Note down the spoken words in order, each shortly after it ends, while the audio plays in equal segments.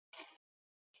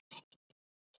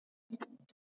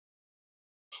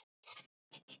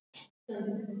Good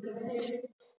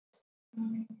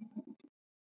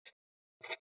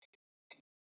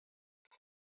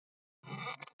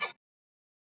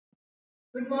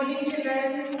morning,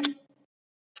 children.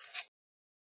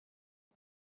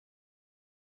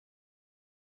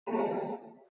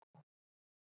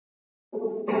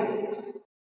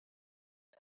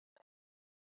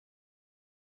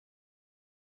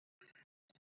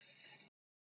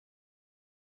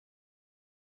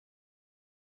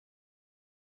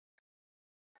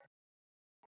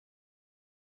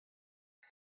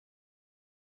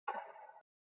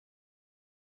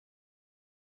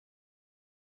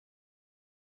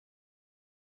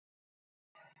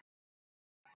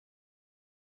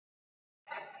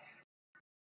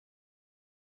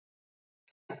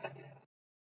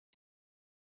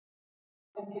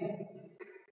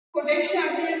 Quotation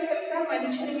అంటే తెలుసా,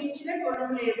 మంచిని మించిన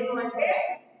గుణం లేదు అంటే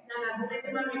దాని అర్థం అంటే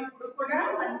మనం ఎప్పుడు కూడా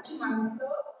మంచి మనసుతో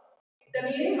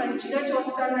ఇతరులని మంచిగా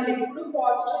చూస్తాను, ఎప్పుడు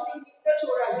పాజిటివ్ థింకింగ్ తో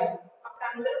చూడాలి. అప్పుడు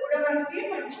అందరూ కూడా మనకి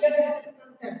మంచిగా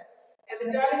కనిపిస్తుంటారు.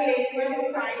 ఎదుటి వాళ్ళకి లేని వాళ్ళకి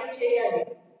సాయం చేయాలి.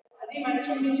 అది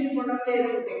మంచి మించిన గుణం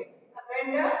లేదంటే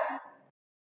అర్థమైందా?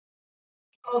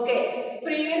 ఓకే,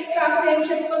 ప్రీవియస్ క్లాస్ ఏం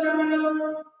చెప్పుకున్నాం మనం?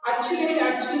 అచ్చుల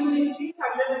గురించి,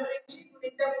 కళ్ళల గురించి,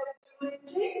 గుణిత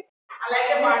గురించి,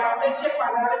 అలాగే వాటితో వచ్చే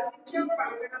పదాల గురించి,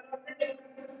 పలకడంలో ఉన్న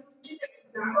డిఫరెన్సెస్ గురించి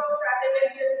తెలుసుకున్నాం. ఒకసారి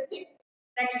రివైజ్ చేసి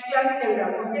నెక్స్ట్ క్లాస్కి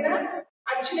వెళ్దాం. ఓకేనా?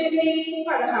 అచ్చులేని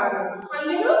 16,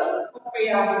 హల్లులు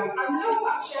 36. అందులో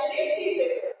అక్షరాన్ని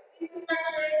తీసేసారు. తీసేసిన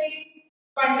అక్షరాన్ని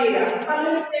బండిర,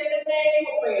 హల్లులు ఏంటంటే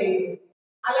 35.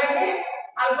 అలాగే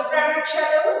అల్ప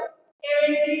ప్రాణాక్షరాలు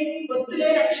ఏమిటి?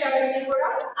 ఒత్తులేని అక్షరాలన్నీ కూడా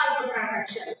అల్ప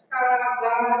ప్రాణాక్షరాలు. క, గ,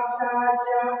 చ, జ,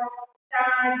 ట,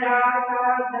 డ, త,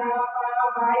 ద, ప,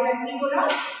 బ ఇవన్నీ కూడా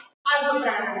అల్ప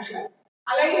ప్రాణాక్షరాలు.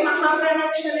 అలాగే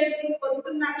మహాప్రాణాక్షరాలు ఏంటి?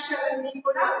 ఒత్తున్న అక్షరాలన్నీ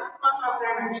కూడా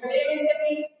మహాప్రాణాక్షరాలు.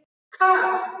 ఏమిటవి? ఖ,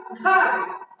 ఘ,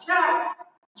 ఛ,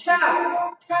 ఛ,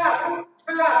 ఠ,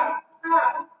 ఠ, థ,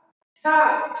 థ,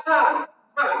 ఫ,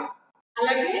 ఫ.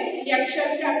 అలాగే ఈ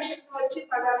అక్షరానికి అక్షరం వచ్చే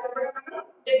పదార్థం కూడా మనం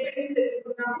డిఫరెన్స్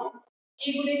తెలుసుకున్నాము.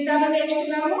 ఈ గుణింతాలు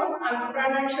నేర్చుకున్నాము. అల్ప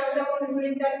ప్రాణాక్షరాలతో కొన్ని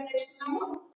గుణింతాలు నేర్చుకున్నాము.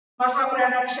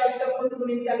 మహాప్రాణాక్షరాలతో కొన్ని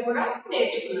గుణింతాలు కూడా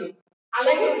నేర్చుకున్నాము.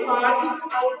 అలాగే వాటి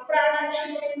అల్ప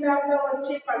ప్రాణాక్షరాలతో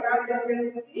వచ్చే పదాల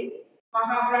డిఫరెన్స్ కి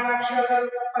మహాప్రాణాక్షరాల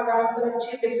పదాలతో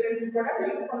వచ్చే డిఫరెన్స్ కూడా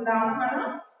తెలుసుకున్నాము మనం.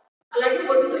 అలాగే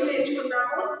ఒత్తులు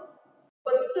నేర్చుకున్నాము.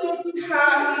 ఒత్తు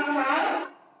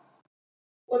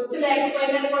ఒత్తు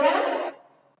లేకపోయినా కూడా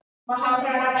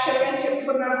మహాప్రాణాక్షరం అని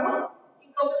చెప్పుకున్నాము.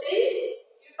 ఇంకొకటి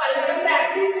పలకడం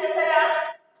ప్రాక్టీస్ చేశారా?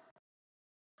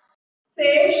 సే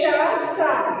ష స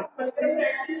పలకడం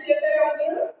ప్రాక్టీస్ చేశారా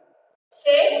మీరు?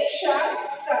 సే ష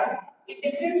స ఈ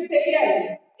డిఫరెన్స్ తెలియాలి.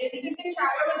 ఎందుకంటే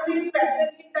చాలా మంది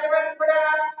పెద్దది తర్వాత కూడా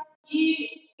ఈ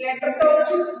లెటర్ తో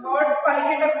వచ్చి వర్డ్స్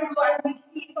పలికేటప్పుడు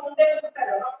అన్నిటికీ సౌండ్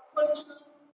అయిపోతారు. అప్పుడు కొంచెం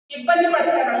ఇబ్బంది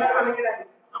పడతారు అలా పలకడానికి.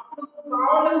 అప్పుడు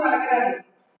బాగుండదు పలకడానికి.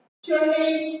 చూడండి,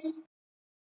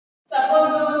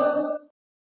 సపోజ్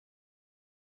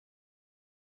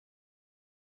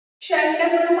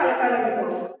షండం అని పలకాలనుకో,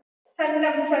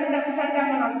 సండం సండం సండం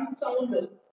అని వస్తుంది సౌండ్.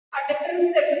 ఆ డిఫరెన్స్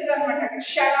తెలిసింది అనమాట.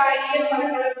 షరాయి అని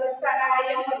పలకాలనుకో, సరాయి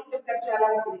అని పలుకుతుంటారు చాలా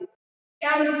మంది.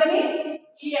 అందుకని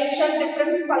ఈ అక్షర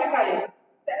డిఫరెన్స్ పలకాలి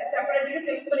సెపరేట్ గా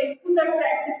తెలుసుకొని ఎక్కువసార్లు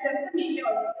ప్రాక్టీస్ చేస్తే మీకే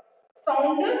వస్తుంది.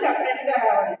 సౌండ్ సెపరేట్ గా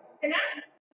రావాలి. ఓకేనా?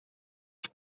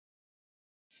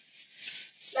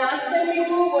 లాస్ట్ టైం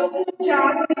మీకు ఒత్తులు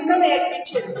జాగ్రత్తగా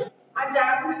నేర్పించారు. ఆ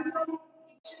జాగ్రత్తగా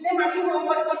ఇచ్చిందే మళ్ళీ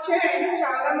హోంవర్క్ వచ్చాయి. అయినా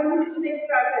చాలా మంది మిస్టేక్స్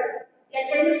రాశారు.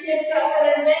 ఎక్కడ మిస్టేక్స్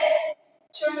రాశారంటే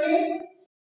చూడండి,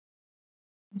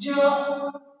 జో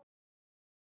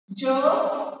జో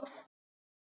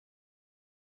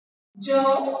జో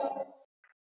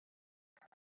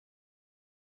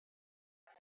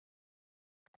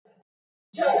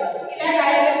జో ఇలా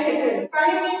రాయాలని చెప్పారు.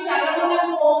 కానీ మీరు చాలా మంది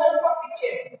హోంవర్క్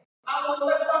పంపించారు. ఆ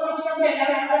హోంవర్క్ పంపించినప్పుడు ఎలా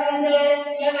రాశారంటే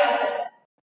ఇలా రాశారు.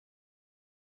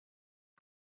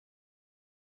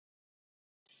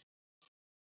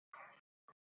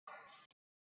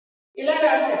 ఇలా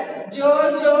రాశారు. జో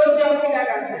జో జో ఇలా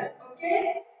రాశారు. ఓకే,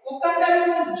 ఒక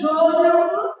జో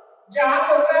ఉన్నప్పుడు జా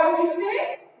కొక్కాలిస్తే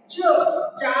జో,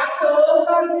 జా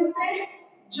కొక్కాలిస్తే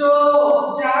జో,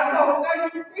 జా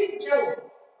కొక్కాలిస్తే జో.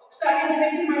 ఒకసారి ఇంటి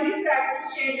దగ్గర మళ్ళీ ప్రాక్టీస్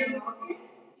చేయండి. ఓకే,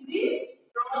 ఇది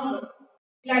రాంగ్,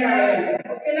 ఇలా రాయాలి.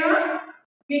 ఓకేనా?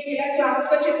 మీకు ఇలా క్లాస్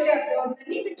లో చెప్తే అర్థం అవుతుంది.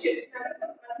 మీరు చెప్తారు,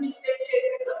 మిస్టేక్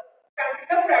చేశారు, కరెక్ట్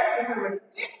గా ప్రాక్టీస్ అవ్వండి.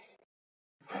 ఓకే,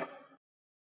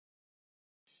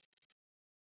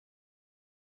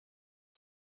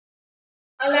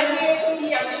 అలాగే ఈ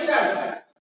అక్షరాలు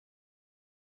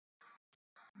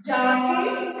జాకి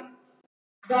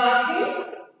గాకి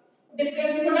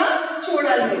డిఫరెన్స్ కూడా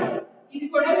చూడాలి. ఇది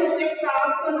కూడా మిస్టేక్స్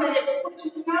రాస్తున్నారు ఎప్పుడు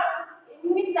చూసినా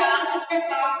ఎన్నిసార్లు చెప్పే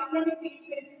క్లాసుల్లో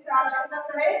టీచర్ ఎన్నిసార్లు చెప్పినా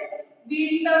సరే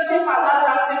వీటిలో వచ్చే పదాలు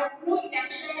రాసేటప్పుడు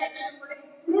యాక్షన్ యాక్షన్ కూడా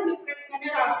ఎప్పుడు డిఫరెంట్ గానే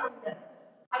రాస్తుంటారు.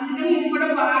 అందుకని ఇది కూడా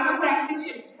బాగా ప్రాక్టీస్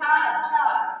చేయండి. థా ఛ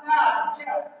థా ఛ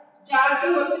జాకి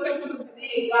ఒత్తు కలిసి ఉంటుంది,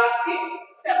 గాకి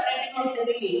సెపరేట్ గా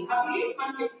ఉంటుంది. అవి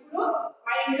మనకి ఎప్పుడు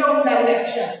మైండ్ లో ఉండాలి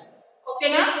అక్షరం.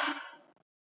 ఓకేనా?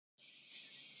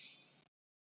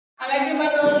 అలాగే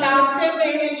మనం లాస్ట్ టైం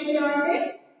ఏం నేర్చుకున్నామంటే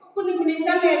కొన్ని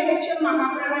గుణింతాలు నేర్పించాం.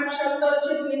 మహాప్రాణాక్షరంతో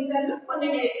వచ్చే గుణింతాలు కొన్ని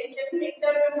నేర్పించాము. మిగతా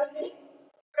మిమ్మల్ని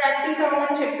ప్రాక్టీస్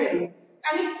అవ్వమని చెప్పారు.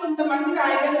 కానీ కొంతమంది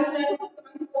రాయగలుగుతారు,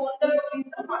 కొంతమంది ఓన్గా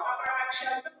గుణింతం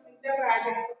మహాప్రాణాక్షరంతో గుణింతాలు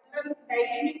రాయగలుగుతారు.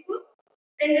 డైలీ మీకు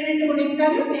రెండు రెండు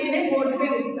గుణింతాలు నేనే బోర్డు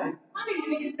మీద ఇస్తాను, మన ఇంటి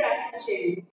దగ్గర ప్రాక్టీస్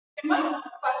చేయండి.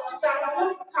 ఫస్ట్ క్లాస్ లో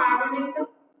ఖా గుణింతం,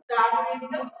 గా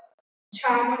గుణింతం,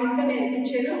 ఝా గుణింతం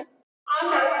నేర్పించాను. ఆ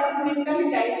తర్వాత గుణింతాలు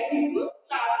డైలీ మీకు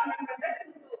క్లాస్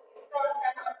ఇస్తూ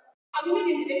ఉంటాను. అవి మీరు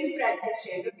ఇంటి దగ్గర ప్రాక్టీస్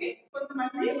చేయండి. ఓకే?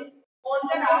 కొంతమంది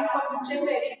ఓన్గా రాసి పంపించారు,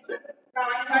 వెరీ గుడ్.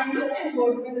 రాని వాళ్ళు నేను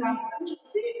బోర్డు మీద రాస్తాను,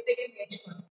 చూసి ఇంటి దగ్గర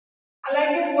నేర్చుకోండి.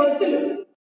 అలాగే ఒత్తులు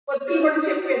ఒత్తులు కూడా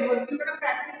చెప్పాను. ఒత్తులు కూడా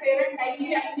ప్రాక్టీస్ అయ్యారు. డైలీ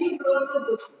అన్ని రోజు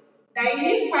వద్దు,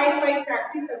 డైలీ 5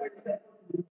 ప్రాక్టీస్ అవ్వండి సార్.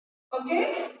 ఓకే?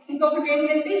 ఇంకొకటి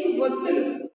ఏంటంటే ఈ ఒత్తులు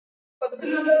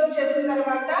చేసిన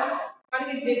తర్వాత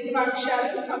మనకి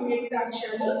ద్విత్వాక్షరాలు,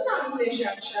 సంయుక్తాక్షరాలు,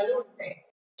 సంశ్లేషాక్షరాలు ఉంటాయి.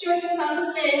 చూడండి,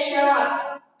 సంశ్లేష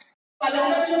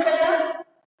పదంలో చూసారా?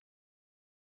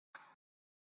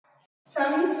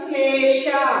 సంశ్లేష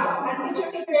అంటే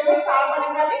చూడండి, ఇక్కడేమో సా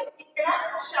పలకాలి, ఇక్కడ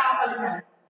షా పలకాలి.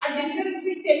 ఆ డిఫరెన్స్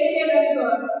మీకు తెలియలేదనుకో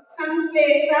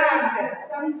సంశ్లేష అంటారు,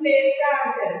 సంశ్లేష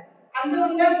అంటారు. అందులో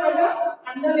ఉందా పదం?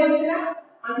 అందులో లేదు కదా.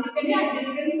 అందుకని ఆ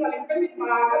డిఫరెన్స్ పలకడం మీకు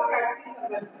బాగా ప్రాక్టీస్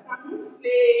అవ్వాలి.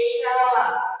 సంశ్లేష,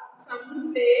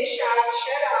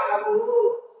 సంశ్లేషాక్షరాలు.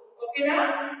 ఓకేనా?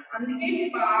 అందుకే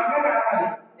బాగా రావాలి.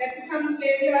 గతి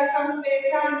సంశ్లేష సంశ్లేష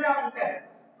అంటూ ఉంటారు.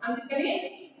 అందుకని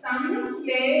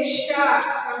సంశ్లేష,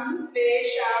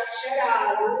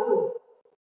 సంశ్లేషాక్షరాలు.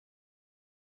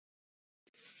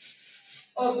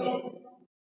 ఓకే,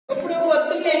 ఇప్పుడు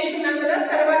ఒత్తులు నేర్చుకున్నాం కదా.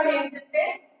 తర్వాత ఏంటంటే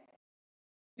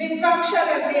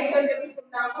ద్విత్వాక్షరాలు అంటే ఏంటో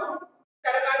తెలుసుకున్నాము.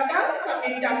 తర్వాత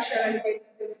సంయుక్తాక్షరాలు అంటే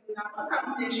ఏంటో తెలుసుకున్నాము.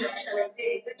 సంశ్లేషాక్షరాలు అంటే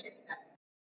ఏంటో చెప్తాను.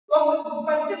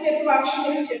 ఫస్ట్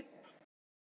ద్విత్వాక్షరం చెప్తాను.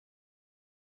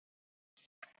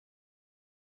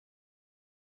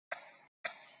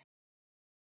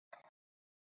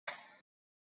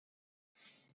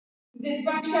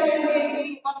 ద్విత్వాక్షరాలు అంటే ఏంటి?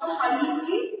 ఒక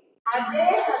హల్లుకి అదే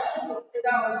హల్లు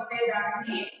గుర్తుగా వస్తే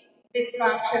దాన్ని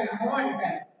ద్విత్వాక్షరము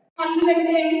అంటారు. హల్లు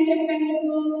అంటే ఏం చెప్పాను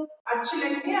మీకు?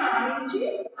 అచ్చులంటే ఆ నుంచి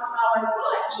ఆ వరకు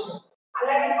అచ్చులు.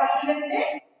 అలాగే హల్లు అంటే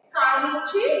కా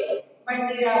నుంచి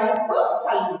బండిరా వరకు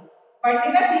హల్లు.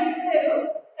 బండిరా తీసేసారు,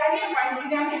 కానీ ఆ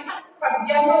బండిరాని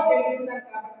పద్యాల్లో ఉపయోగిస్తారు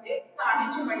కాబట్టి కా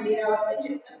నుంచి బండిరా వరకు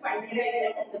చెప్తాను. బండిరా అయితే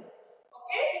ఉండదు.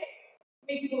 ఓకే?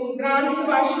 మీకు గ్రాంధిక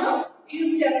భాషలో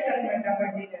యూజ్ చేస్తారన్నమాట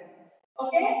బండిరా.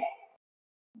 ఓకే?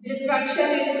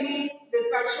 ద్విత్వాక్షరం ఏంటి?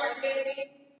 ద్విత్వాక్షరం అంటే ఏంటి?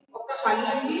 ఒక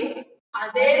హల్లుకి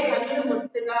అదే హల్లు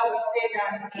గుర్తుగా వస్తే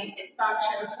దాన్ని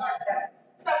ద్విత్వాక్షరము అంటారు.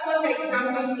 సపోజ్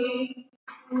ఎగ్జాంపుల్ కి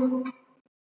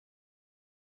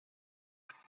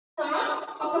ఒక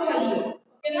హల్లు.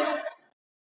 ఓకేనా?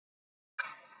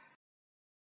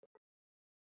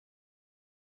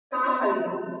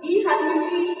 హల్లు. ఈ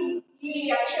హల్లుకి ఈ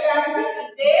అక్షరానికి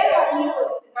ఇదే హల్లు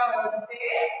గుర్తుగా వస్తే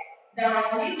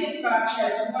దాన్ని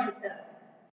ద్విత్వాక్షరము అంటారు.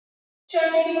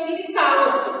 చూడండి, ఇది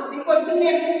కావద్దు. మీకు పొద్దున్న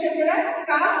నేర్పించారు కదా,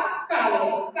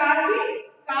 కావద్దు. కాకి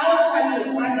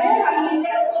హల్లు, అదే హల్లు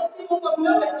ఇక్కడ పొత్తు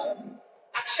రూపంలో వచ్చింది.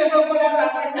 అక్షర రూపంలో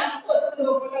కాకుండా పొత్తు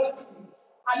రూపంలో వచ్చింది.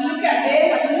 హల్లుకి అదే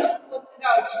హల్లు పొత్తుగా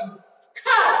వచ్చింది.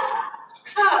 ఖా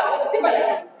ఖా ఒత్తి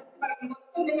పలకాలి.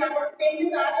 ఒత్తుంది కాబట్టి 2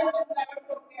 సార్లు వచ్చింది కాబట్టి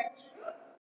ఒకే అక్షరం,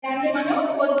 దాన్ని మనం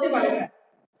ఒత్తి పలకాలి.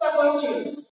 సపోజ్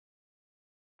చూడండి,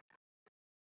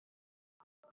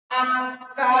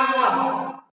 అక్క.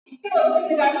 ఇక్కడ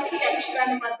వచ్చింది కాబట్టి ఈ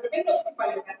అక్షరాన్ని మాత్రమే నొక్కి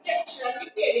పలకాలి. ఈ అక్షరాన్ని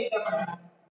తేలిగ్గా పలకాలి.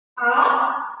 ఆ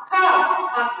క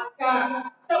అక్క.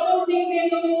 సపోజ్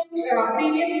నేను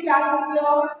ప్రీవియస్ క్లాసెస్ లో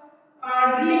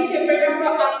డ్రిల్లింగ్ చెప్పేటప్పుడు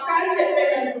అక్క అని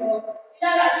చెప్పేటప్పుడు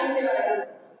ఇలా రాసేసేవారు.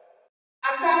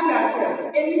 అక్క అని రాశారు.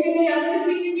 ఎందుకని? అప్పుడు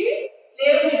మీకు ఇవి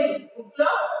లేవు, మీకు బుక్ లో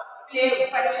లేవు,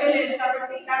 పరిచయం లేదు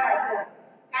కాబట్టి ఇలా రాశారు.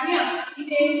 కానీ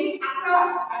ఇదేంటి? అక్క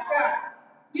అక్క.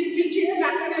 మీరు పిలిచిన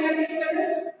అక్కని ఎలా పిలుస్తారు?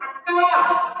 అక్క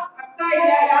అక్క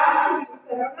ఇలా రా అని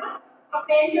పిలుస్తారు.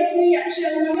 అప్పుడు ఏం చేస్తుంది? ఈ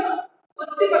అక్షరములను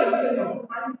ఒత్తి పలుకుతున్నాం.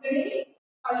 అందుకని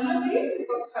హల్లుకి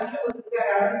ఒక హల్లు ఒత్తిగా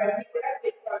రావడం అన్ని కూడా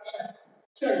ద్విత్వాక్షరాలు.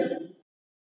 చూడండి,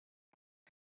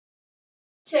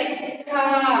 చెక్క,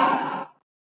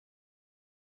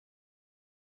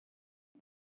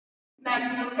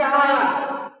 నక్క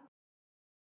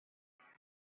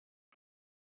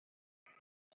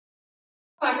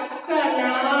పక్కన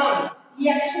ఈ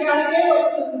అక్షరాలకే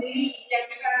వస్తుంది ఈ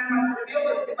అక్షరాన్ని మాత్రమే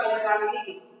ఒత్తి పలకాలి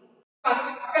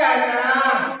పక్కన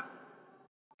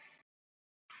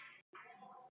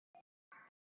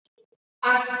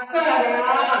అక్కర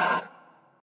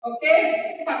ఓకే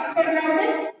పక్కన అంటే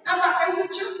నా పక్కన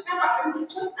కూర్చో నా పక్కన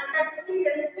కూర్చో అంటే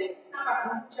తెలిస్తే నా పక్కన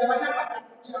కూర్చోవా నా పక్కన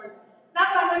కూర్చోవాలి నా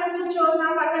పక్కన కూర్చో నా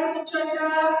పక్కన కూర్చో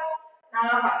అంటావా నా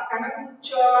పక్కన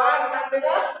కూర్చోవా అంటారు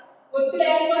కదా ఒత్తి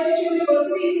లేకపోతే చూడు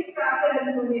ఒత్తి తీసి రాశారు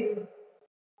అనుకో మీరు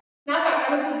నా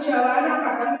పక్కన కూర్చోవా నా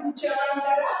పక్కన కూర్చోవా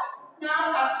అంటారా నా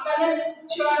పక్కన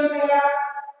కూర్చో అంటారా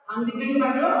అందుకని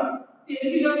మనం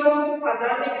తెలుగులో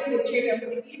పదాల దగ్గరికి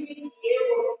వచ్చేటప్పటికి మీకు ఏ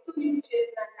ఒత్తు మిస్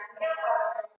చేస్తారంటే ఆ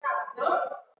పదం యొక్క అర్థం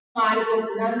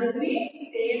మారిపోతుంది అందుకని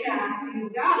సేమ్ యాస్టీస్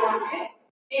గా అలాగే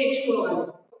నేర్చుకోవాలి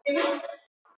ఓకేనా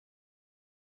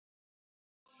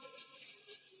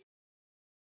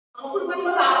అప్పుడు మనం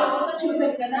కావలతో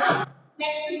చూసాం కదా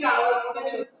నెక్స్ట్ కావలతో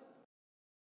చూద్దాం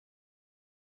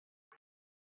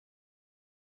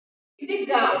ఇది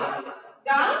గా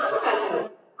గా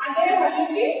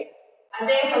హల్లు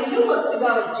అదే హల్లు ఒత్తుగా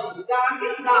వచ్చింది గాకి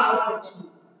గావత్ వచ్చింది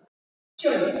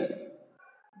చూడండి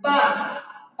బా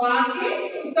బాకి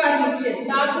ఉకారం వచ్చింది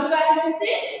బాకి ఉకారం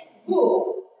వస్తే బు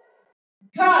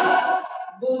ఘ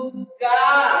బుగ్గా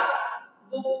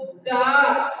బుగ్గా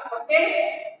ఓకే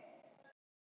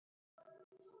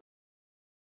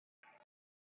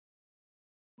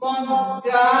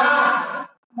మొగ్గా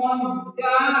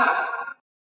మొగ్గా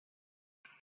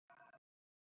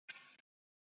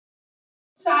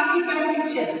సాకి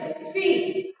కనిపించారు సి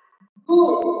గు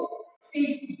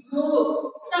సిగ్గు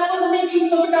సపోజ్ మీకు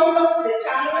ఇంకొక డౌట్ వస్తుంది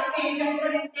చాలా మంది ఏం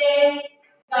చేస్తారంటే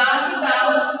గాకి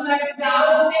కావచ్చు కాబట్టి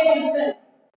గావుంటే వెళ్తారు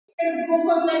ఇక్కడ గు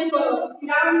ఉందనుకో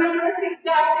ఇలా ఉన్నా కూడా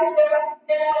సిగ్గా సిగ్గా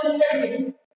సిగ్గా వెళ్తారు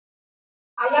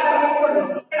అలా పలకూడదు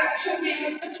ఇక్కడ అక్షరం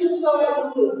ఏమిటో చూసుకోవాలి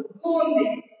ముందు గు ఉంది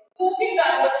గుకి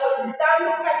గావత్ ఉంది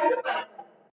దాంతో కలిపి పలకాలి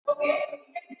ఓకే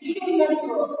ఇక్కడ గి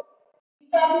ఉందనుకో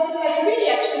దాంతో కలిపి ఈ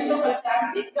అక్షరంతో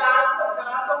పలకాలి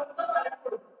గాసంతో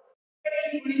పలకూడదు ఇక్కడ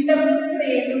ఇప్పుడు ఇంతకుముందు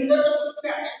ఏముందో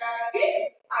చూసుకునే అక్షరానికి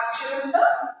అక్షరంతో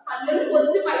హల్లును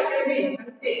ఒత్తి పలకడమే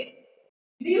అంతే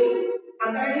ఇది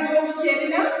అదనంగా వచ్చి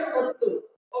చేరిన ఒత్తు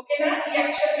ఓకేనా ఈ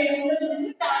అక్షరం ఏముందో చూసి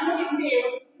దాన్ని కింద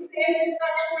ఏమవుతుంది సేమ్ ఎంత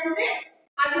అక్షరం అంటే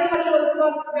అదే హల్లు ఒత్తుగా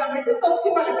వస్తుంది కాబట్టి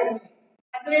ఒత్తి పలకడమే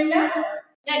అర్థమైందా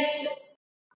నెక్స్ట్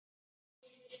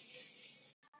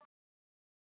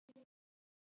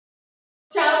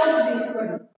చావత్తు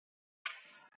తీసుకోండి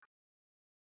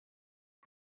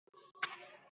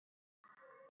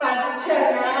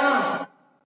పచ్చన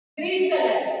గ్రీన్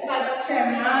కలర్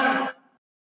పచ్చన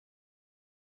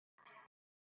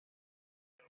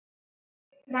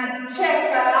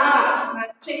నచ్చక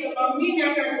నచ్చక మమ్మీ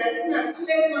నాకు ఆ డ్రెస్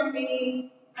నచ్చలేదు మమ్మీ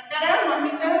అంటారా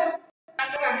మమ్మీతో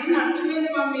నాకు అది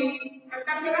నచ్చలేదు మమ్మీ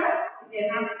అంటారు కదా ఇదే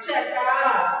నచ్చక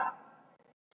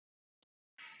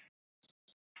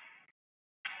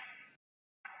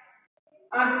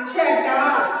అచ్చట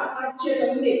అచ్చట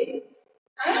ఉంది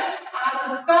ఆ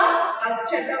కుక్క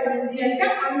అచ్చట ఉంది అంటే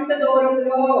అంత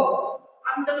దూరంలో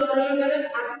కదా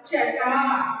అచ్చట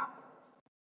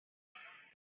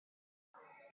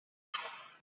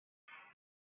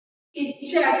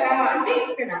ఇచ్చట అంటే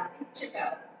ఇక్కడ ఇచ్చట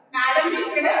మేడం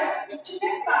ఇక్కడ ఇచ్చట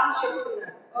క్లాస్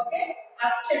చెప్తున్నారు ఓకే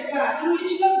అచ్చట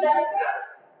ఇంగ్లీష్ లో దట్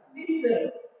దిస్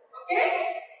ఓకే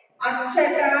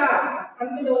అచ్చట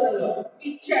అంత దూరంలో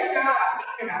ఇచ్చట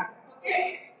ఇక్కడ ఓకే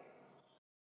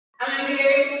అలాగే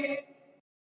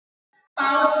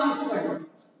పావు చూసుకోండి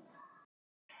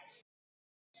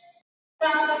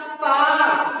తప్ప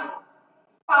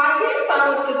పాకి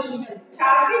పావత్ వచ్చింది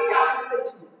చాకి చావత్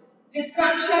వచ్చింది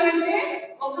విత్రాక్షరం అంటే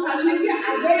ఒక హల్లుకి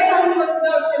అదే హల్లు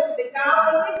ఒత్తుగా వచ్చేస్తుంది కా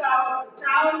వస్తే కావత్తు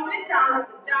చా వస్తే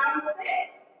చావత్తు చా వస్తే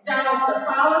జావత్తు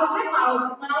పా వస్తే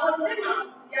పావత్తు మా వస్తే మా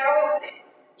యా వస్తే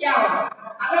యావత్తు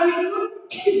అలా మీకు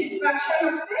విత్రాక్షరం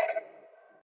వస్తే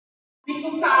మీకు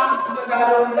కావత్తు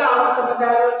పదాలు గావత్తు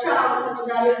పదాలు చావత్తు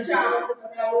పదాలు జావత్తు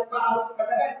పదాలు పావత్తు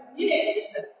పదాలు అన్ని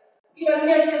నేర్పిస్తారు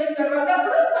ఇవన్నీ వచ్చేసిన తర్వాత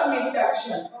అప్పుడు సంయుక్త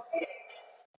అక్షరం ఓకే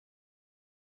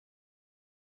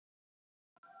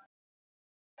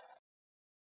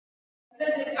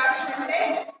అక్షరం అంటే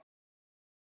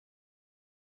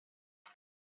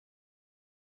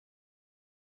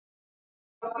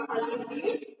ఒక హల్లుకి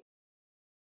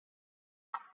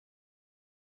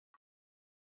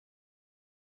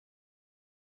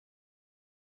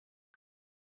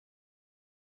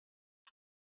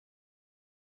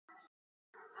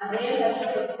అదే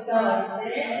హల్లుగా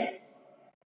వస్తే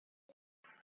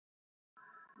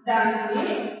దాన్ని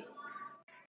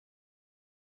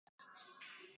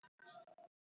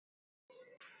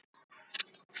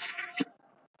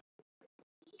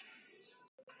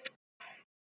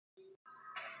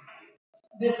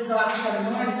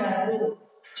ద్విత్వాక్షరము అంటారు.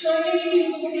 చూడండి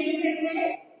ఇంకొకటి ఏంటంటే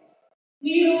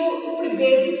మీరు ఇప్పుడు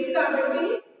బేసిక్స్ కాబట్టి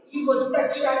ఈ ఒత్తు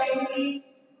అక్షరాలు ఏంటి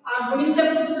ఆ గుణిత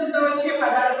గుర్తులతో వచ్చే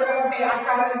పదాలు కూడా ఉంటాయి.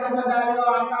 ఆకారంతో పదాలు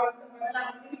ఆకారంతో పదాలు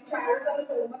అన్ని చాలా సార్లు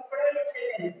హోంవర్క్ కూడా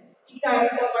వచ్చేది. ఈ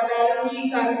కారంతో పదాలు ఈ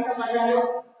కారంతో పదాలు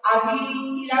అవి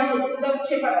ఇలా ఒత్తుతో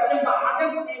వచ్చే పదాలు బాగా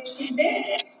నేర్చుకుంటే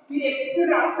మీరు ఎప్పుడు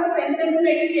రాసిన సెంటెన్స్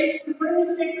మేకింగ్ ఎప్పుడు కూడా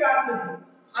మిస్టేక్ రాకూడదు.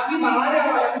 అవి బాగా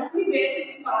రావాలంటే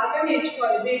బేసిక్స్ బాగా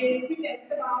నేర్చుకోవాలి. బేసిక్స్ మీకు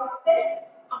ఎంత బాగా వస్తే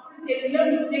అప్పుడు తెలుగులో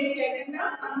మిస్టేక్స్ లేకుండా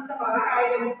అంత బాగా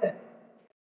రాయగలుగుతారు.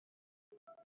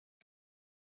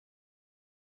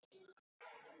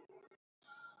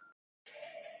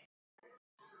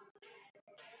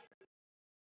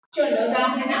 చూడండి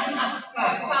ఉదాహరణ అక్క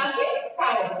కాకి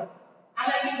కాలం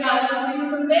అలాగే గాలం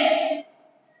తీసుకుంటే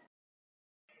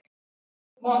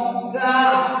మొగ్గ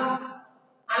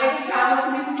అలాగే చావకు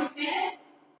తీసుకుంటే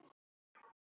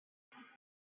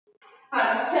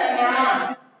పచ్చన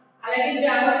అలాగే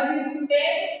జావకు తీసుకుంటే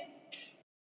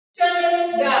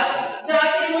చూడండి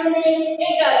జాకి ఏముంది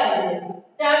ఏ కాలం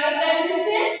జాకి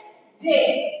కనిపిస్తే జే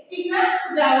కింద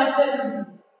జావకు వచ్చింది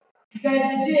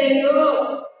గజ్జెలు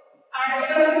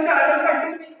ఆడపిల్లలకు కాలు పట్టి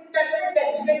పెట్టుకుంటే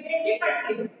గజ్జి పెట్టేది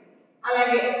పట్టి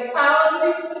అలాగే కావతు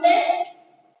తీసుకుంటే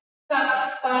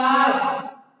కప్ప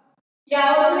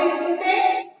యావతు తీసుకుంటే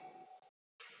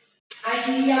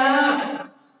అయ్యా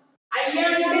అయ్యా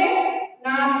అంటే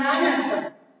నాన్న అని అర్థం.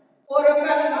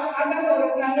 పూర్వకాలం బాగా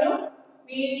పూర్వకాలం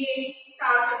మీ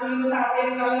తాతలు తాతయ్య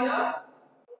కాలంలో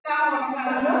ఇంకా మన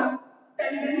కాలంలో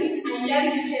తండ్రిని అయ్యా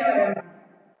అని పిలిచేవారు అన్నమాట.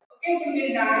 ఓకే ఇప్పుడు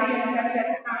మీరు డాడీ అంటారు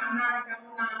లేదా నాన్న అంటాము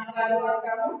నాన్నగారు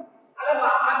అంటాము. అలా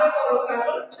బాగా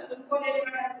పూర్వకాలం చదువుకోలేని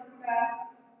అనుకుంటా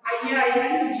అయ్యా అయ్యా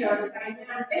అని పిలిచేవారు. అయ్యా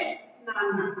అంటే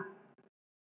నాన్న.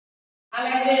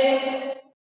 అలాగే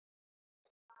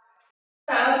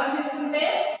తావకు తీసుకుంటే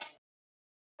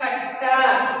కట్ట.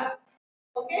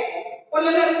 ఓకే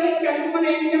పొలాలన్నీ కలిపి మనం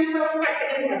ఏం చేస్తాము కట్ట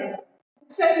కింద కడతాం.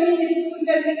 బుక్స్ అన్ని బుక్స్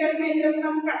అన్ని కలిపి ఏం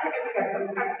చేస్తాము కట్ట కింద కడతాం.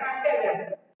 కట్ట అంటే అదే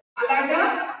అలాగా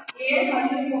ఏ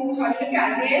హల్లు ఒక హల్లుకి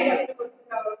అదే హల్లు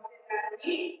గుర్తుగా వస్తే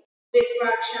దాన్ని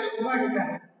ద్విత్వాక్షరము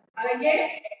అంటారు. అలాగే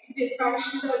ఈ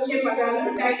ద్విత్వాక్షరంతో వచ్చే పదాలు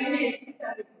డైలీ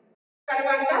నేర్పిస్తారు.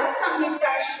 తర్వాత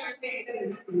సంయుక్తాక్షరం అంటే ఏంటో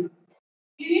తెలుసుకుందాం.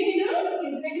 ఇది మీరు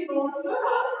ఇంటికి నోట్స్ లో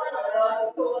రాసి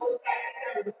రోజు ప్రాక్టీస్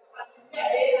అవ్వదు.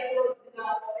 అదే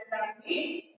దాన్ని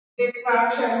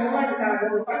ద్విత్వాక్షరము అంటారు.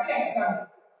 ఫర్ ఎగ్జాంపుల్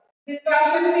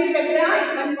ద్విత్వాక్షరం మీరు పెద్ద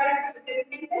ఇబ్బంది పడకపోతే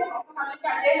ఎందుకంటే ఒక హల్లుకి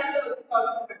అదే హల్లు ఒత్తుగా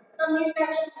వస్తుంది.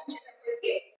 సంయుక్తాక్షరం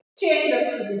వచ్చేటప్పటికి చేంజ్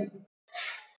వస్తుంది.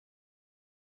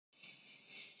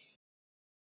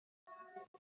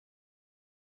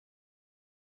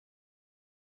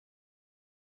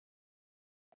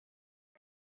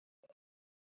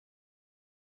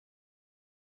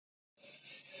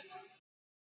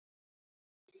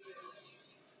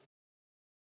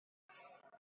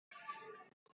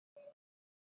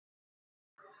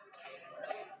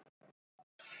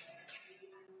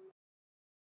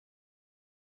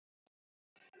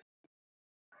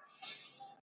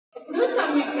 ఇప్పుడు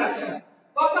సంయుక్తాక్షరం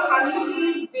ఒక హల్లుకి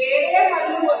వేరే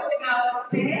హల్లు ఒత్తుగా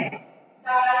వస్తే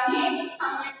దాన్ని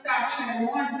సంయుక్తాక్షరము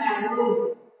అంటారు.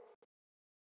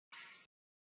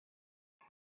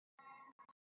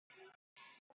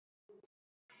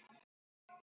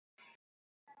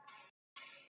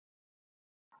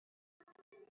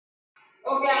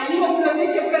 ఓకే అన్ని ఒక రోజు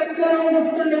చెప్పేస్తాను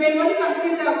గుర్తుండవేమో అని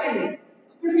కన్ఫ్యూజ్ అవ్వకండి.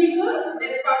 ఇప్పుడు మీకు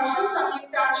ద్విత్వాక్షరం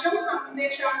సంయుక్తాక్షరం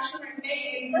సంశ్లేషాక్షరం అంటే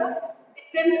ఏంటో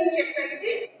డిఫరెన్సెస్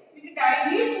చెప్పేసి మీకు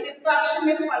డైలీ ద్విత్వాక్షరం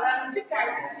మీద పదాల నుంచి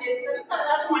ప్రాక్టీస్ చేస్తాను.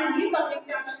 తర్వాత మళ్ళీ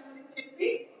సంయుక్తాక్షరం గురించి చెప్పి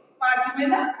వాటి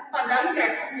మీద పదాలు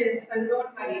ప్రాక్టీస్ చేస్తాను.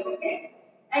 Don't worry. ఓకే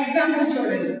ఎగ్జాంపుల్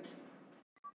చూడండి.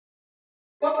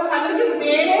 ఒక హల్లుకి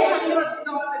వేరే హల్లు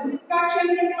ఒత్తుగా వస్తుంది.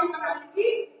 ద్విత్వాక్షరం అంటే ఒక హల్లుకి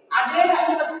అదే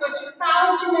హల్లు ఒత్తుగా వచ్చింది. తా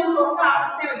వచ్చిందని ఒక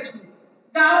ఆవర్తే వచ్చింది.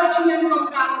 గా వచ్చిందని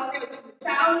ఒక ఆవర్తే వచ్చింది.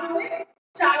 చా వస్తే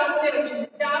చావర్తే వచ్చింది.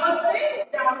 జా వస్తే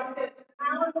జావర్తే వచ్చింది. నా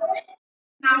వస్తే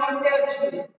నావర్తే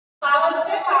వచ్చింది. పా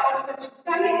వస్తే పావర్తే వచ్చింది.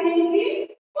 కానీ దీనికి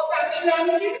ఒక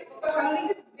అక్షరానికి ఒక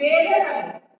హల్లుకి వేరే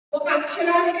హల్లు ఒక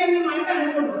అక్షరానికి అనే మాట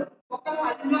అనకూడదు. ఒక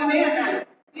హల్లులోనే అనాలి.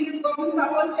 మీరు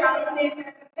సపోజ్ చాలా మంది ఏం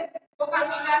చేస్తారంటే ఒక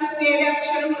అక్షరానికి వేరే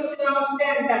అక్షరం ఒత్తుగా వస్తే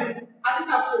అంటారు. అది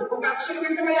తప్పు. ఒక అక్షరం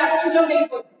అంటే మళ్ళీ అచ్చులో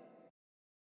వెళ్ళిపోతుంది.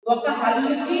 ఒక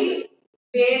హల్లుకి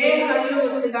వేరే హల్లు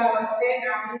ఒత్తుగా వస్తే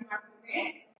దాన్ని మాత్రమే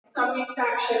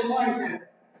సంయుక్తాక్షరము అంటారు.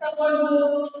 సపోజ్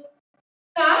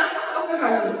కా ఒక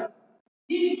హల్లు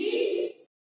దీనికి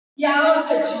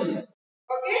యావత్ వచ్చింది.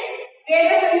 ఓకే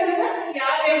వేరే హల్లు కదా యా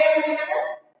వేరే హల్లు కదా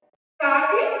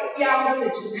కాకి యావత్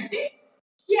వచ్చింది అంటే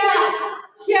క్యా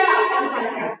క్యా అని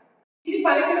పలకాలి. ఇది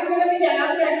పలకడం కూడా మీరు ఎలా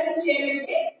ప్రాక్టీస్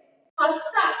చేయాలంటే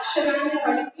ఫస్ట్ అక్షరాన్ని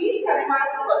పలికి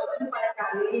తర్వాత ఒత్తుని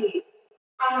పలకాలి.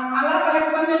 అలా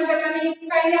పలకమన్నాను కదా అని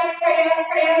కయ్య కయ్య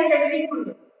కయ్య అని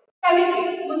పెడదీయకూడదు. కలికి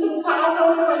ముందు ఖా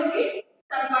సౌండ్ పలికి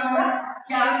తర్వాత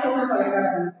యా సౌండ్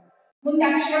పలకాలి. ముందు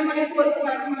అక్షరం పలికి ఒత్తు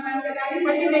పలకమన్నాను కదా అని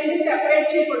మళ్ళీ రెండు సెపరేట్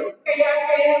చేయకూడదు. కయ్య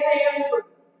కయ్య కయ్య అనకూడదు.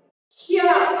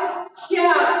 హ్యా హ్యా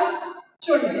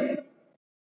చూడండి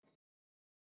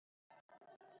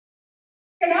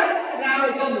ఇక్కడ రా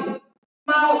వచ్చింది,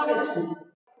 మా ఒత్తు వచ్చింది,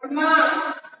 మా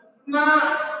మా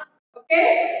ఓకే.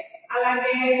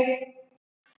 అలాగే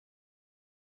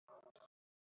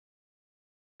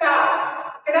కా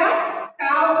ఇక్కడ కా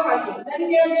ఒక హల్లు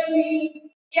దానికి ఏమొచ్చింది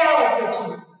యా ఒత్తు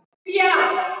వచ్చింది. టియా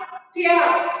టియా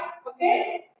ఓకే.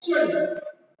 చూడండి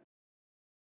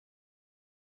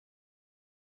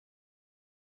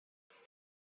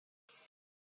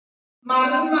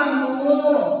మర్మము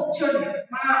చూడండి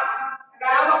మా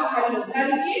రా ఒక హల్లు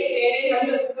దానికి వేరే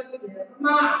హల్లు ఒత్తు వచ్చింది.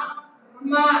 మా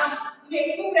మా ఇవి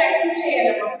ఎక్కువ ప్రాక్టీస్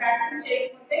చేయాలమ్మా. ప్రాక్టీస్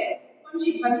చేయకపోతే కొంచెం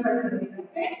ఇబ్బంది పడుతుంది.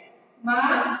 ఓకే మా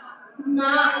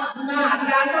మా మా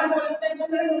రాసం పలుకుతాం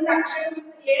చూసారు. ముందు అక్షరం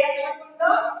ఏ అక్షరం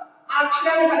ఉందో ఆ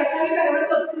అక్షరాన్ని పలకాలి,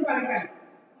 తర్వాత ఒత్తుని పలకాలి.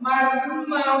 మర్మము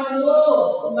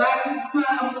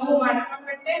మర్మము మర్మం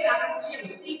అంటే రహస్యం,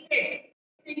 సీక్రెట్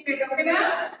సీక్రెట్ ఓకేనా.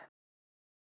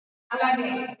 అలాగే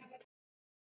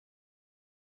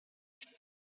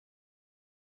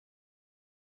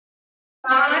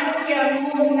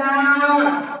నాట్యము నా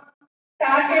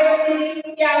తాకేముంది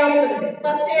యావతుంది.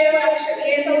 ఫస్ట్ ఏ అక్షరం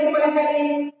ఏ సౌండ్ పలకాలి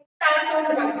టా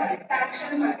సౌండ్ పలకాలి, టా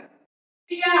అక్షరం పలకాలి.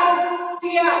 టియా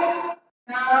టియా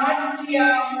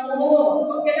నాట్యము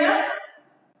ఓకేనా.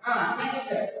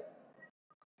 నెక్స్ట్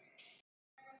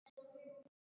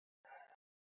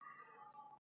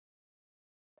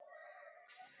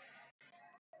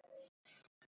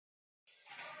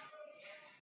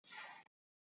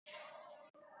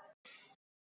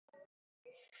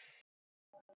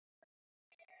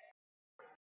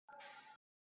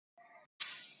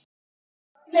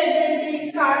లేదండి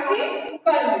కాకి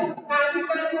కళ్ళు, కాకి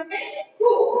కళ్ళు అంటే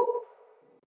కు,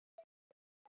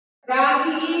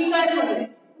 రాగి కళ్ళు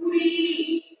కురి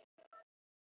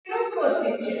ఇక్కడ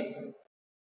పొద్దుచ్చే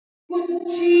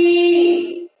కుచ్చి.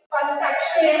 ఫస్ట్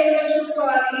అక్షరం ఏమిటో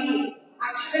చూసుకోవాలి.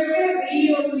 అక్షరం ఇక్కడ రీ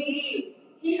ఉంది,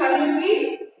 ఈ హల్లుకి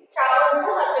చావుతో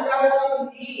హల్లుగా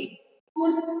వచ్చింది.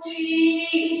 కుర్చీ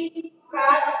రా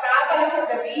రా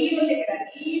పలకూడదు, రీ ఉంది ఇక్కడ,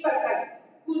 రీ పలకాలి.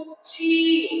 కుర్చీ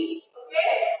ఓకే.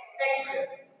 నెక్స్ట్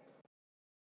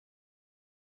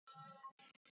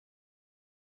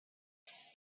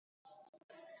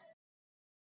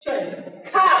చూడండి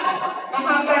ఖ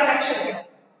మహాప్రాణాక్షరం.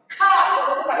 ఖ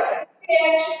ఒత్తు పలకాలి. ఏ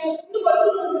అక్షరం ముందు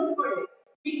ఒత్తు మూసేసుకోండి.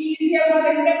 మీకు ఈజీ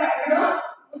అవ్వాలంటే పలకడం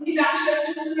ముందు ఈ అక్షరం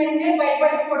చూస్తుందంటే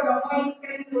భయపడకూడదు. అమ్మా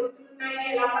ఇక్కడ ఇన్ని ఒత్తులు ఉన్నాయి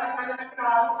ఎలా పలకాలి నాకు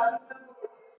రాదు కష్టం.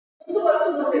 ముందు ఒత్తు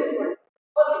మూసేసుకోండి.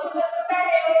 ఒత్తు మూసేసుకుంటే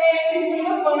ఏమున్నాయి సింపుల్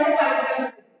గా వర్డ్ పలకగలరు.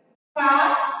 క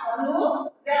రు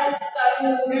రం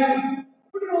కరూరం.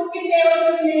 ఇప్పుడు రూ కింద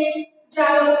ఏమవుతుంది జా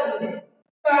అవుతుంది.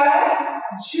 క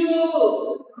జు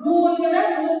రూ ఉంది కదా,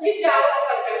 రూకి జావత్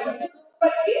పలకాలి. ముందు రూ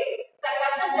పలికి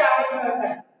తర్వాత జావత్ పలకాలి.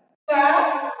 క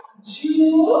జు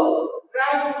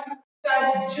రం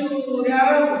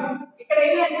ఖర్జూరం.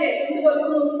 ఇక్కడైనా అంతే ముందు ఒత్తు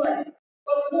మూసుకోండి.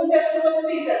 ఒత్తు మూసేసుకుని ఒత్తు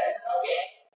తీసేస్తాను. ఓకే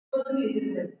ఒత్తు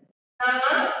తీసేస్తాను.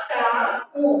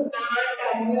 నాటము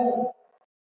నాటము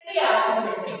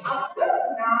అప్పుడు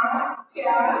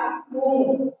నాట్యము.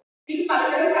 మీకు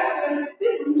పలకడం కష్టం అనిపిస్తే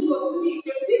ముందు ఒత్తు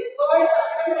తీసేసి వర్డ్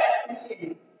పలకడం ప్రాక్టీస్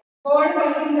చేయండి. వర్డ్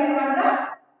పలికిన తర్వాత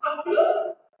అప్పుడు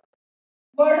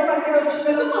వర్డ్ పలకడం వచ్చిన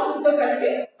తర్వాత ఒత్తుతో కలిపి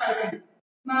పలకండి.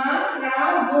 మా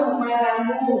రాము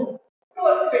మరము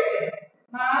ఒత్తు పెట్టండి.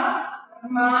 మా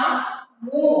మా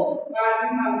ము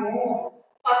మర్మము.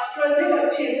 ఫస్ట్ రోజే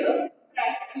వచ్చేది,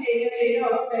 ప్రాక్టీస్ చేయగా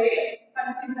వస్తాయి,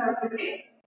 కన్ఫ్యూజ్ అవ్వకండి.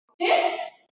 ఓకే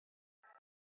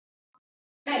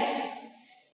నెక్స్ట్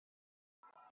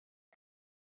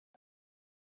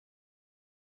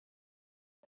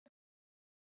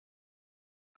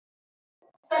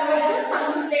తర్వాత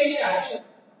సంశ్లేషాక్షరం.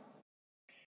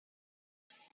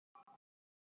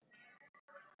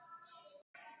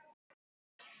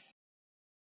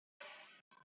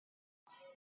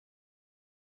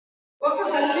 ఒక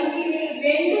హల్లుకి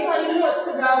రెండు హల్లులు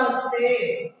ఒత్తుగా వస్తే,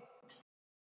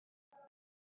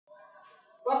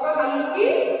 ఒక హల్లుకి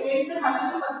రెండు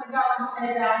హల్లులు ఒత్తుగా వస్తే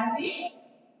దాన్ని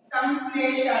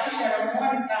సంశ్లేషాక్షరము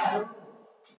అంటారు.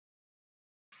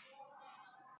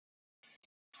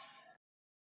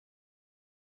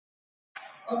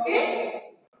 ఓకే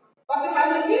ఒక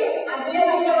హల్లుకి అదే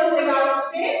హల్లు ఒత్తుగా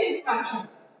వస్తే దీర్ఘాక్షరం,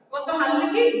 ఒక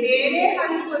హల్లుకి వేరే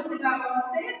హల్లు ఒత్తుగా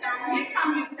వస్తే దాన్ని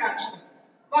సంయుక్తాక్షరం.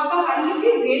 ఒక హల్లుకి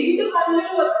రెండు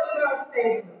హల్లులు ఒత్తుగా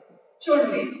వస్తాయి.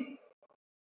 చూడండి.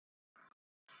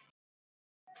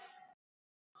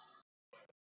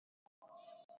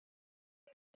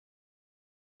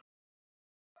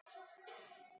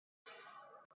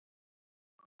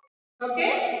 ఓకే,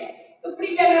 ఇప్పుడు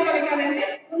ఇంకా ఎలా పలకాలంటే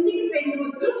ముందుకి రెండు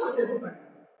ఒత్తులు పోసేసుకోండి.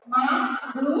 మా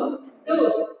రు డు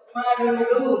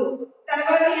మరుడు.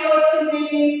 తర్వాత ఏ వస్తుంది?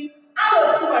 ఆ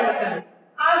ఒత్తు పలకాలి.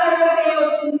 ఆ తర్వాత ఏ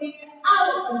వస్తుంది? ఆ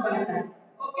ఒత్తు పలకాలి.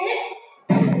 ఓకే,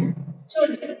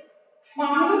 చూడండి.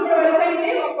 మామూలు ఇప్పుడు వరకు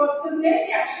అయితే ఒక ఒత్తు ఉంది,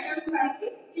 ఈ అక్షరం పలికి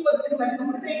ఈ ఒత్తుని పలికి.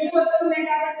 ఇప్పుడు రెండు ఒత్తులు ఉన్నాయి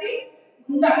కాబట్టి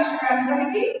ముందు అక్షరాన్ని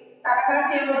పలికి, తర్వాత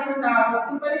ఏ వస్తుంది ఆ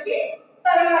ఒత్తుని పలికి,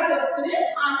 తర్వాత ఒత్తుని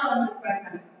ఆ సౌండ్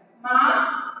పలకాలి. మా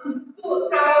రుత్తు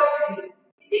కావస్తుంది.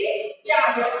 ఇది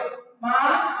యాభై. మా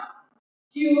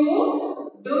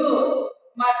డు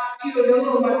మత్యుడు.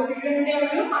 మత్యుడు అంటే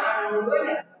ఎవరు? మానవుడు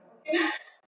అని అర్థం. ఓకేనా?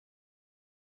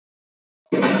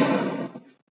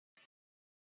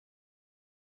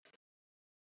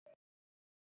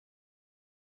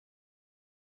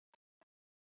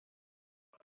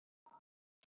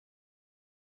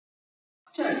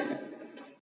 చూడండి.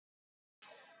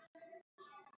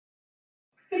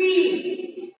 స్త్రీ.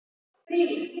 స్త్రీ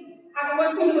అక్కడ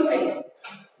మూసాయి.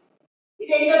 ఈ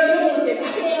రెండు వద్దులు మూసాయి.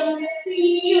 అక్కడ ఏముంది? సి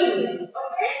ఉంది.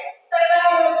 ఓకే, తర్వాత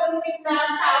ఏమవుతుంది? తా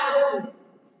వస్తుంది.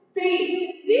 స్త్రీ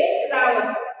ఇది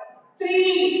రావద్దు. స్త్రీ.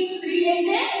 స్త్రీ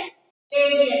అంటే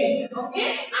లేడీ అని. ఓకే,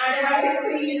 ఆడవాళ్ళకి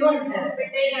స్త్రీలు అంటారు.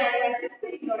 పెట్టైన ఆడవాళ్ళకి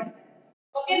స్త్రీలు అంటారు.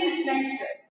 Okay, next.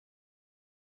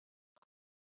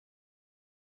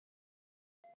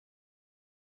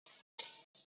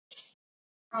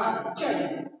 చూడండి,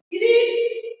 ఇది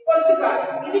పొత్తు కాదు,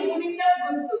 ఇది గుణిత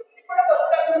గుర్తు. ఇది కూడా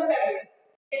పొత్తు అనుకుంటారు.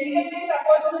 ఎందుకంటే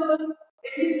సపోజ్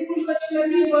రెండు స్కూల్కి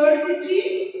వచ్చినది వర్డ్స్ ఇచ్చి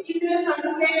ఇందులో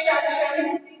సంశ్లేష అక్షరాన్ని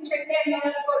గుర్తించండి అన్నారు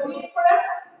అనుకోండి, ఇది కూడా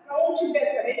రౌండ్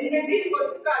చుట్టేస్తారు. ఎందుకంటే ఇది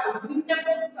పొత్తు కాదు, గుణిత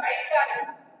గుర్తు ఐకారం.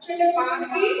 చూడండి,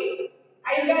 బాకి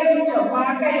ఐకారం ఇచ్చాం.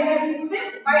 బాకి ఐకారం ఇస్తే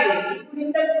బై. ఇది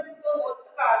గుణిత గుర్తు, ఒత్తు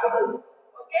కాదు.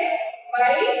 ఓకే,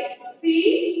 బై సి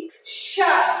ష.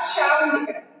 ష ఉంది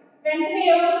ఇక్కడ. వెంటనే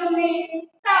ఏమవుతుంది?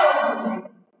 టా అవుతుంది.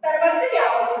 తర్వాత యా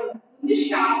అవుతుంది. ముందు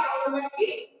షా సౌండ్ పలికి,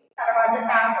 తర్వాత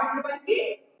టా సౌండ్ పలికి,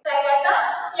 తర్వాత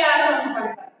యా సౌండ్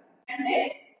పలకాలి. అంటే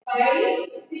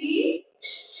వైశిష్ట్యం.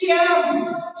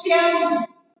 ష్ట్యం.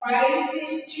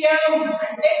 వైశిష్ట్యం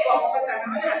అంటే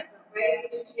గొప్పతనం అని అర్థం.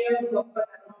 వైశిష్ట్యం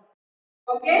గొప్పతనం.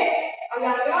 ఓకే,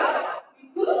 అలాగా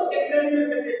మీకు డిఫరెన్స్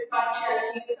ఉంటుంది.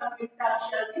 పాఠశాలకి,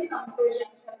 సంయుక్తాక్షరాలకి,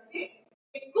 సంశ్లేషాక్షరాలకి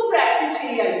ఎక్కువ ప్రాక్టీస్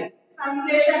చేయాలి.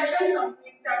 సంశ్లేషాక్షరం,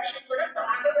 సంయుక్తాక్షరం కూడా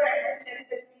బాగా ప్రాక్టీస్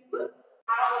చేస్తే మీకు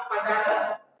ఆ పదాలు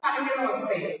పలకడం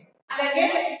వస్తాయి. అలాగే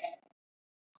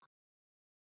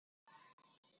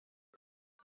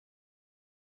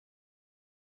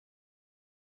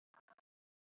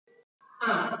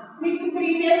మీకు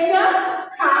ప్రీవియస్ గా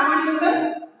కామనింగం,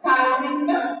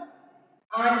 కామనింగం,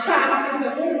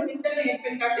 చామనింగం మూడు నిమిషాలు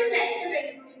నేర్పాను కాబట్టి నెక్స్ట్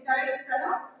రెండు నిమిషాలు ఇస్తాను.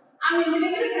 ఆ ఇంటి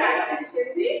దగ్గర ప్రాక్టీస్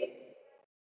చేసి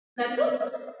నాకు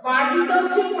వాటితో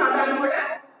వచ్చే పదాలు కూడా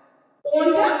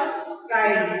ఓన్గా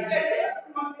రాయండి. లేకపోతే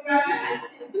మమ్మీ వాళ్ళ హెల్ప్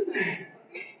తీసుకుని రాయండి.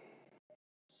 ఓకే,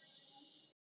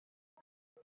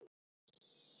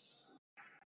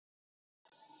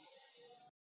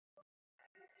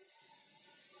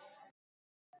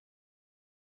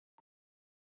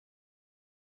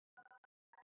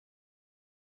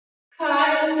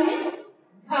 खाएंगे,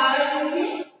 खाएंगे,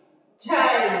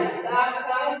 जाएंगे. गा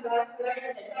गा गा गा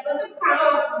తర్వాత ఖా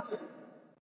వస్తుంది.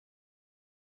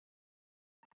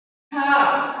 ఖా.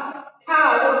 ఖా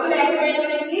ఒత్తు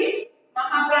లేకపోయేసరికి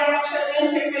మహాప్రాణాక్షరం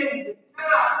అని చెప్పేది.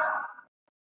 ఖా.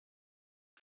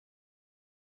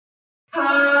 ఖా.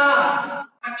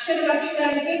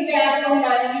 అక్షరానికి గ్యాప్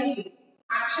ఉండాలి.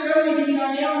 అక్షరం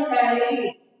మిడిల్లోనే ఉండాలి.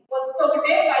 ఒత్తు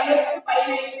ఒకటే, పై ఒత్తు పై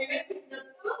లైన్ మీద, కింద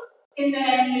ఒత్తు కింద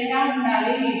లైన్ మీద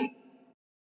ఉండాలి.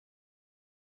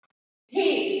 ఠీ.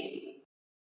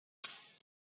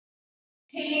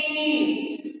 ఠీ.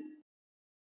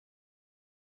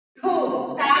 ఠూ.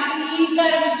 తాకి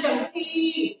కరించం. ఠీ.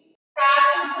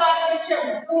 తాకు కరించం.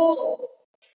 ఠూ.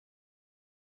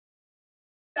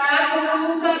 తాకు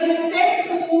కరిస్తే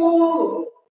ఠూ.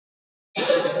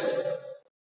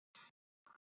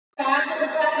 తాకు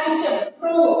కరించం.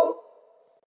 ఠూ.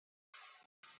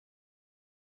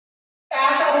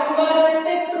 తాకు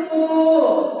కరిస్తే ఠూ.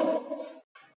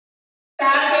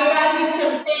 తాకు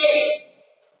కరించం. టే.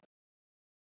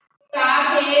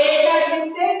 తాకే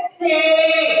కరిస్తే ఠే.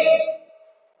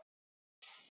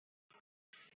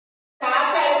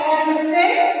 తాక ఐకారం ఇస్తే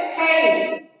ఠై.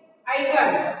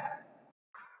 ఐకారం.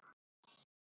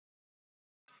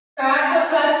 తాక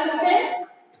కరిస్తే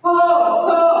ఠో.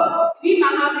 ఠో. ఇవి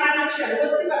మహాప్రాణాక్షరాలు.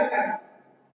 ఒత్తి పలకాలి.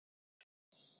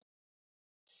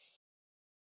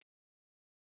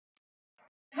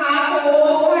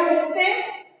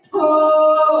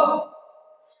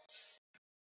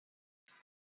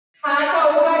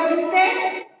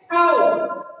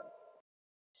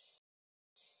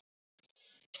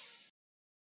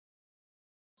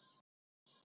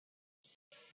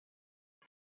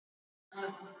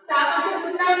 తాపత్ర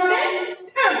సున్నా అంటే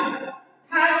ఠం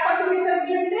ఠాపక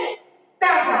విసర్జన అంటే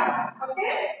టహ ఓకే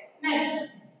నెక్స్ట్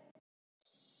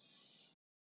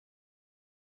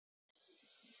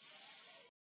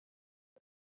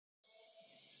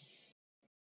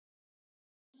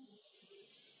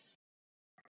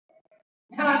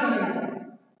ధాతువు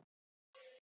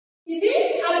ఇది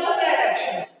అల్ప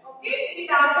ప్రాణాక్షరం ఓకే ఇది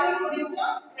ధాతువు గుణింతో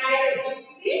రాయవచ్చు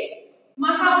ఇది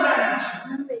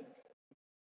మహాప్రాణాక్షరం